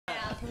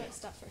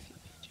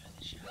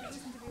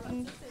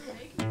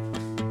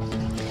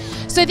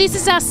So this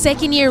is our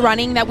second year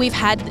running that we've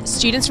had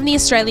students from the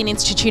Australian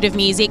Institute of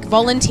Music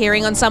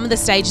volunteering on some of the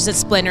stages at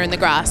Splendour in the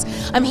Grass.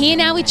 I'm here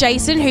now with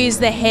Jason, who's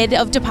the head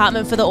of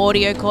department for the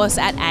audio course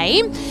at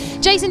AIM.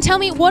 Jason, tell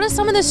me, what are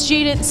some of the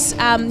students,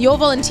 your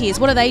volunteers,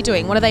 what are they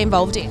doing? What are they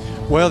involved in?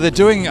 Well, they're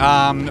doing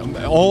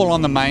all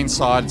on the main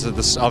sides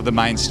of the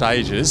main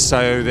stages.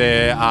 So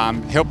they're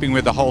helping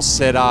with the whole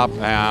setup,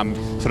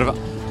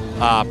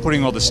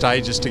 putting all the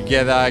stages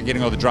together,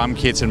 getting all the drum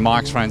kits and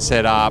microphones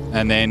set up,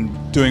 and then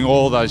doing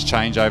all those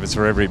changeovers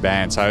for every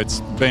band. So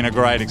it's been a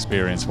great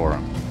experience for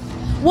them.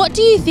 What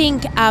do you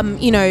think,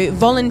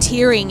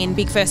 volunteering in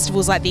big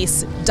festivals like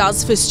this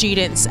does for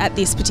students at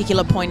this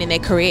particular point in their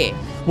career?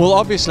 Well,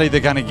 obviously they're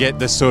going to get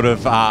the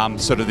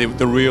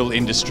the real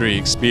industry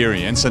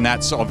experience, and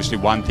that's obviously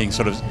one thing.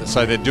 So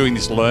they're doing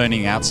this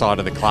learning outside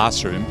of the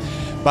classroom.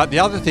 But the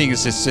other thing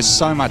is there's just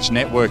so much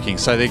networking.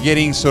 So they're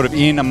getting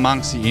in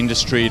amongst the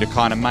industry to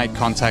kind of make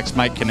contacts,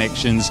 make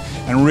connections,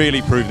 and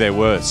really prove their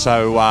worth.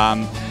 So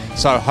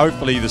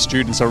hopefully the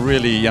students are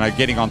really,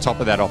 getting on top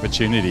of that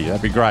opportunity.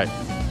 That'd be great.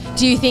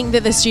 Do you think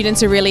that the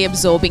students are really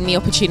absorbing the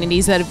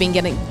opportunities that have been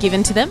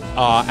given to them?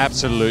 Oh,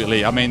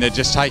 absolutely. I mean, they're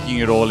just taking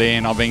it all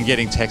in. I've been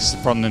getting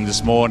texts from them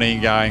this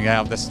morning going,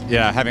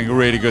 having a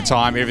really good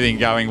time, everything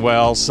going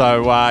well.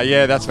 So,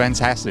 yeah, that's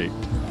fantastic.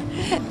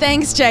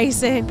 Thanks,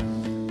 Jason.